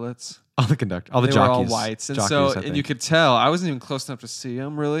called, pilots. All the conductors, all the They jockeys. were all whites, and Jockeys, I and you think. could tell I wasn't even close enough to see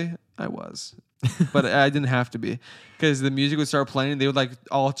them. Really, I was, but I didn't have to be because the music would start playing. And they would like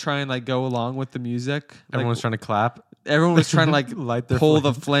all try and like go along with the music. Everyone was Like, trying to clap. everyone was trying to like Light their pull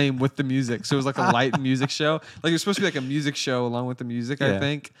flame. the flame with the music. So it was like a light music show. Like it was supposed to be like a music show along with the music, I Yeah.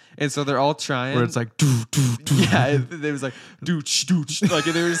 think. And so they're all trying. Where it's like, doo, doo, doo. yeah, it was like dooch dooch. Like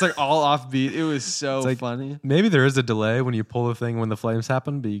they were just like all offbeat. It was so It's like, funny. Maybe there is a delay when you pull the thing when the flames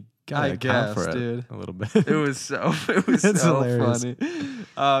happen, but you gotta I account for guess, it dude. a little bit. It was so It's so hilarious. funny. It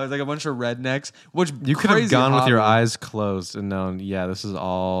was like a bunch of rednecks, which You could have crazy gone with your hobby. eyes closed and known, yeah, this is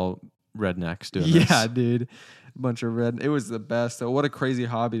all rednecks doing Yeah, this. dude. Bunch of red. It was the best. Though. What a crazy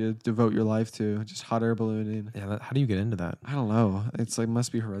hobby to devote your life to. Just hot air ballooning. Yeah, how do you get into that? I don't know. It's like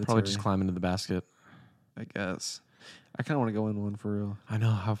must be hereditary. Probably just climb into the basket. I guess. I kind of want to go in one for real. I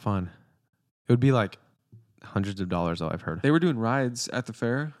know, how fun. It would be like hundreds of dollars, though, I've heard. They were doing rides at the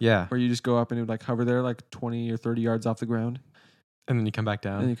fair Yeah. where you just go up and it would like hover there like 20 or 30 yards off the ground, And then you come back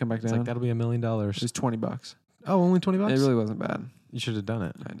and down. then you come back It's down. like, that'll be $1 million. It was $20. Oh, only $20? It really wasn't bad. You should have done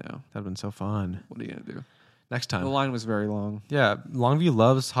it. I know. That'd have been so fun. What are you gonna do? Next The time. line was very long. Yeah, Longview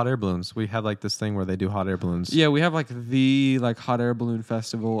loves hot air balloons. We have like this thing where they do hot air balloons. Yeah, we have like the like hot air balloon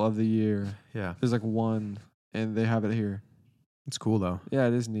festival of the year. Yeah. There's like one, and they have it here. It's cool, though. Yeah,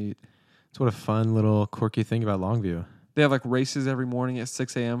 it is neat. It's what a fun little quirky thing about Longview. They have like races every morning at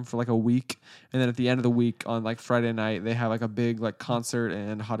 6 a.m. for like a week, and then at the end of the week on like Friday night, they have like a big like concert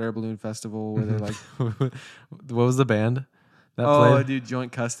and hot air balloon festival where they're like, What was the band that "Oh, played? dude,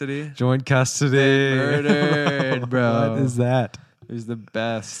 joint custody." Joint Custody. Murdered, bro. What is that? It was the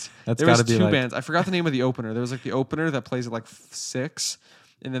best. That's There got was to be two like, bands. I forgot the name of the opener. There was like the opener that plays at like 6,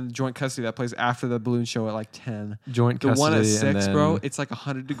 and then joint custody that plays after the balloon show at like 10. Joint The Custody. one at and 6, then, bro, it's like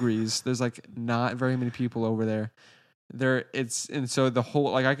 100 degrees. There's like not very many people over there. And so the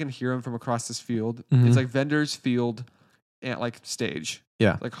whole, like I can hear them from across this field. Mhm. It's like vendors field and like stage.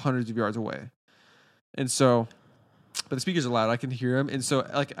 Yeah. Like hundreds of yards away. And so, but the speakers are loud. I can hear him. And so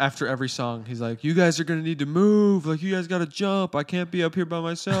like after every song, he's like, "You guys are going to need to move. Like you guys got to jump. I can't be up here by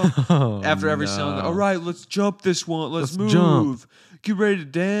myself." Oh, After every song, no. all right, let's jump this one. Let's move. jump. Get ready to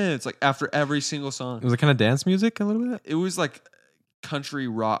dance. Like after every single song. Was it kind of dance music a little bit? It was like country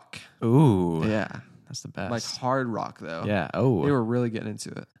rock. Ooh. Yeah. That's the best. Like hard rock though. Yeah. Oh. They were really getting into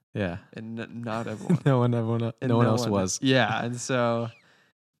it. yeah. And not everyone. No one else one- was. Yeah. And so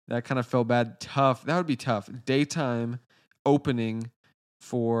that kind of felt bad. Tough. That would be tough. Daytime opening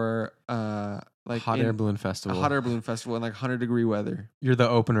for like Hot in air balloon a festival. hot air balloon festival in like 100-degree weather. You're the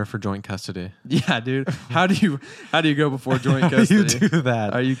opener for Joint Custody. Yeah, dude. How do you go before joint How do you custody? do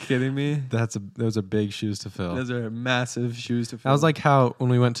that? Are you kidding me? Those are big shoes to fill. Those are massive shoes to fill. That was like how when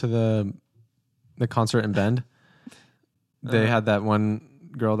we went to the concert in Bend, they Uh-huh. had that one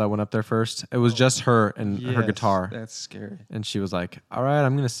girl that went up there first. It was just her and her guitar. That's scary. And she was like, all right,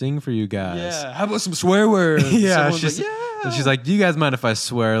 I'm going to sing for you guys. Yeah. How about some swear words? Yeah. And she's like, do you guys mind if I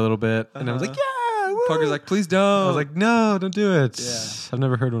swear a little bit? And I was like, yeah. Woo. Parker's like, please don't. I was like, no, don't do it. Yeah. I've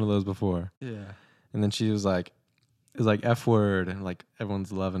never heard one of those before. Yeah. And then she was like, it was like F word. And like,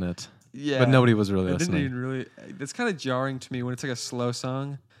 everyone's loving it. Yeah. But nobody was really I didn't listening. even really. That's kind of jarring to me when it's like a slow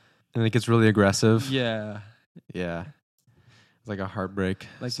song. And it gets really aggressive. Yeah. Yeah. It's like a heartbreak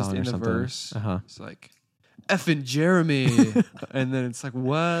Like song just in or the something. verse. Uh-huh. It's like, effing Jeremy. And then it's like,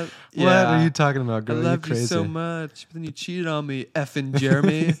 what? What are you talking about, girl? I You're love you crazy. so much. But then you cheated on me, effing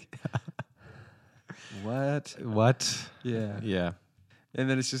Jeremy. What? What? Yeah. Yeah. And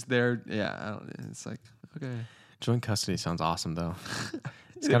then it's just there. Yeah. I don't. It's like, okay. Joint custody sounds awesome, though.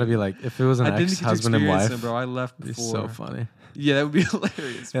 It's got to be like, if it was an I didn't get to ex-husband and experience wife, it, bro. I left it'd be before. so funny. Yeah, that would be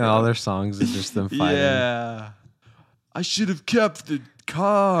hilarious. Yeah, bro. all their songs is just them fighting. Yeah. I should have kept the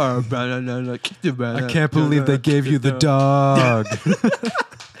car. I can't believe they gave you the dog.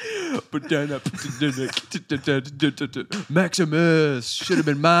 Maximus should have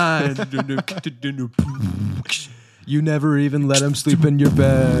been mine. You never even let him sleep in your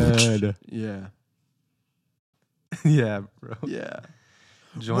bed. Yeah. Yeah, bro. Yeah.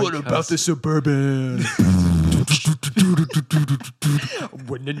 Joint What about the Suburban?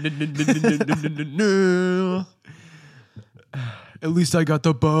 At least I got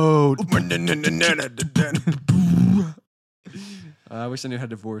the boat. I wish I knew how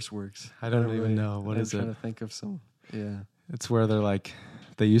divorce works. I don't even know. What is I'm it? trying to think of some. Yeah. It's where they're like,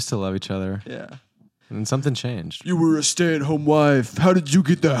 they used to love each other. Yeah. And something changed. You were a stay-at-home wife. How did you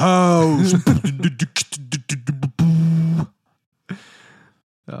get the house?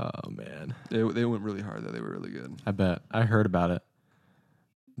 Oh, man. They went really hard, though. They were really good. I bet. I heard about it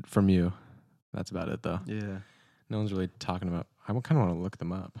from you. That's about it, though. Yeah. No one's really talking about. I kind of want to look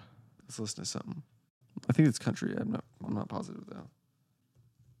them up. Let's listen to something. I think it's country. I'm not positive, though.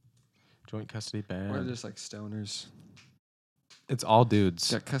 Joint custody band. Or they're just like stoners. It's all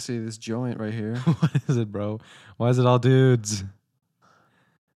dudes. Got custody of this joint right here. What is it, bro? Why is it all dudes?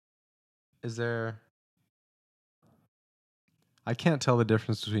 Is there... I can't tell the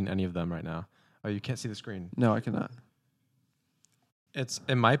difference between any of them right now. Oh, you can't see the screen. No, I cannot.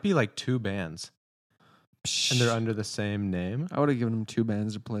 It might be like two bands. And they're under the same name. I would have given them two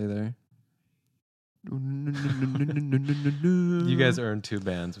bands to play there. You guys earned two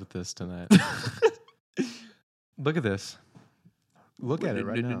bands with this tonight. Look at this. Look at it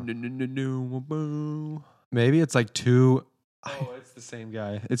right now. Maybe it's like two. Oh, it's the same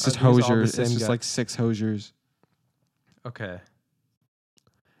guy. It's Are just these all the Hosiers. same It's just guy? like 6 Hosiers. Okay.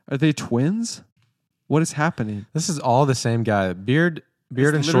 Are they twins? What is happening? This is all the same guy. Beard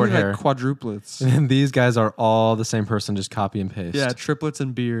It's and short literally hair. like quadruplets. And these guys are all the same person, just copy and paste. Yeah, triplets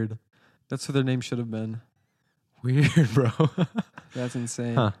and beard. That's what their name should have been. Weird, bro. That's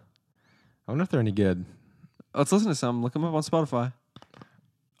insane. Huh. I wonder if they're any good. Let's listen to some. Look them up on Spotify.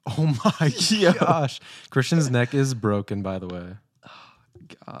 Oh my gosh. Christian's neck is broken, by the way.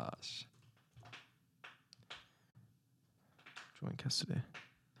 Gosh. Joint custody.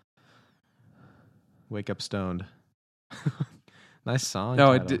 Wake up stoned. Nice song.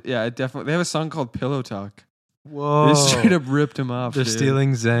 No, title. it definitely. They have a song called Pillow Talk. Whoa. They straight up ripped him off. They're dude.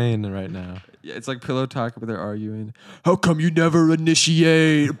 stealing Zayn right now. Yeah, it's like Pillow Talk, but they're arguing. How come you never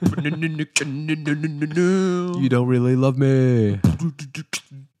initiate? You don't really love me.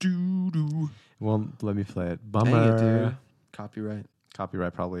 Won't let me play it. Bummer. Dang it, dude. Copyright.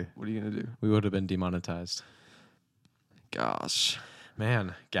 Copyright, probably. What are you gonna do? We would have been demonetized. Gosh,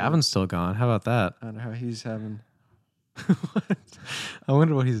 Man, Gavin's still gone. How about that? I don't know how he's having. I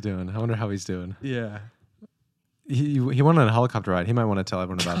wonder what he's doing. I wonder how he's doing. Yeah, He went on a helicopter ride. He might want to tell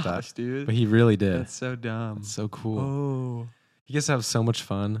everyone about gosh, that. dude. But he really did. That's so dumb. It's so cool. Oh, He gets to have so much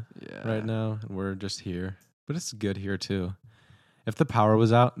fun yeah. right now, and we're just here. But it's good here too. If the power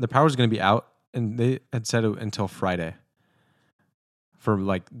was out, the power was going to be out, and they had said it until Friday for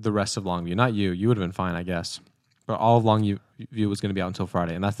like the rest of Longview. Not you. You would have been fine, I guess. But all of Longview was going to be out until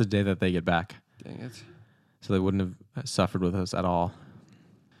Friday, and that's the day that they get back. Dang it. So they wouldn't have suffered with us at all.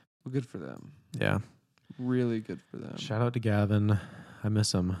 Well, good for them. Yeah. Really good for them. Shout out to Gavin. I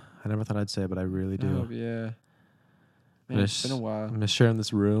miss him. I never thought I'd say it, but I really do. Oh, yeah. Man, it's been a I while. miss sharing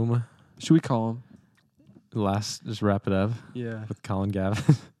this room. Should we call him? Just wrap it up Yeah. with Colin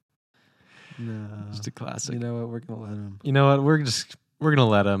Gavin. No. Just a classic. You know what? We're gonna let him. You know what? We're gonna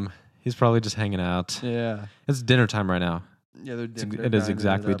let him. He's probably just hanging out. Yeah. It's dinner time right now. Yeah, they're It is grinding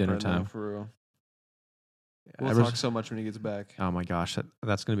exactly up dinner right now, time. for real. We'll talk so much when he gets back. Oh my gosh,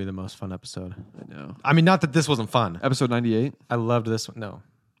 that's going to be the most fun episode. I know. I mean, not that this wasn't fun. Episode 98. I loved this one. No,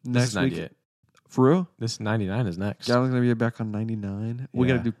 this is 98. Week. For real? This 99 is next. Gavlin's going to be back on 99. We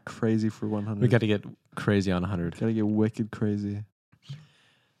got to do crazy for 100. We got to get crazy on 100. Got to get wicked crazy.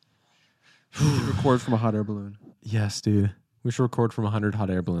 Record from a hot air balloon. Yes, dude. We should record from 100 hot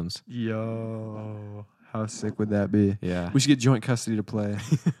air balloons. Yo, how sick would that be? Yeah. We should get joint custody to play.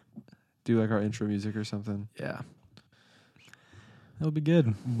 Do like our intro music or something. Yeah. That would be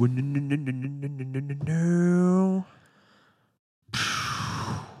good.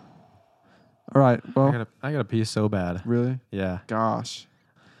 All right. Well, I got to pee so bad. Really? Yeah. Gosh.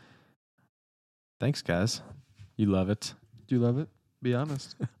 Thanks, guys. You love it. Do you love it? Be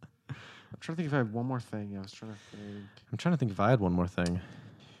honest. I'm trying to think if I have one more thing. I was trying to think. I'm trying to think if I had one more thing.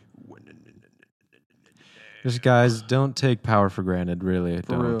 Just guys, don't take power for granted. Really,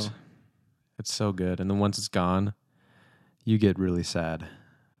 For don't. real. It's so good, and then once it's gone, you get really sad.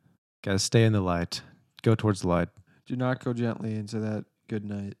 Guys, stay in the light. Go towards the light. Do not go gently into that good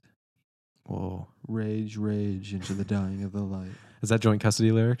night. Whoa. Rage, rage into the dying of the light. Is that joint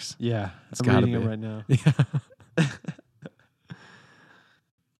custody lyrics? Yeah. It's I'm gotta reading be. it right now. Yeah.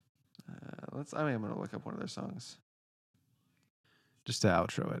 I'm going to look up one of their songs. Just to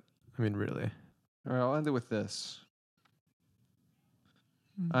outro it. I mean, really. All right, I'll end it with this.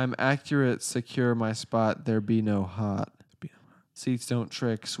 I'm accurate, secure my spot, there be no hot. Seats don't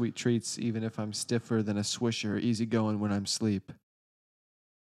trick, sweet treats, even if I'm stiffer than a swisher, easy going when I'm sleep.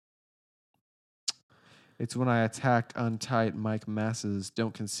 It's when I attack untight mic masses,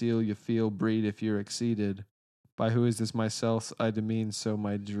 don't conceal, you feel, breed if you're exceeded. By who is this myself I demean, so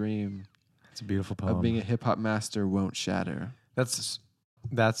my dream It's a beautiful poem. of being a hip-hop master won't shatter. That's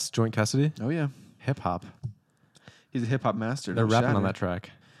joint custody? Oh, yeah. Hip-hop. He's a hip-hop master. They're don't rapping shatter. on that track.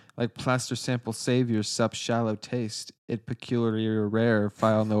 Like plaster sample savior, sup shallow taste. It peculiar rare,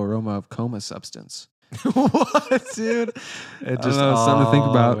 file no aroma of coma substance. What, dude? It just something to think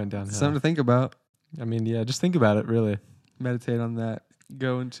about. went downhill. Something to think about. I mean, yeah, just think about it, really. Meditate on that.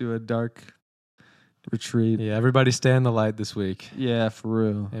 Go into a dark retreat. Yeah, everybody stay in the light this week. Yeah, for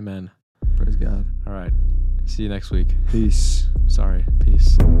real. Amen. Praise God. All right. See you next week. Peace. Sorry.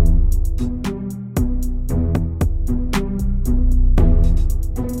 Peace.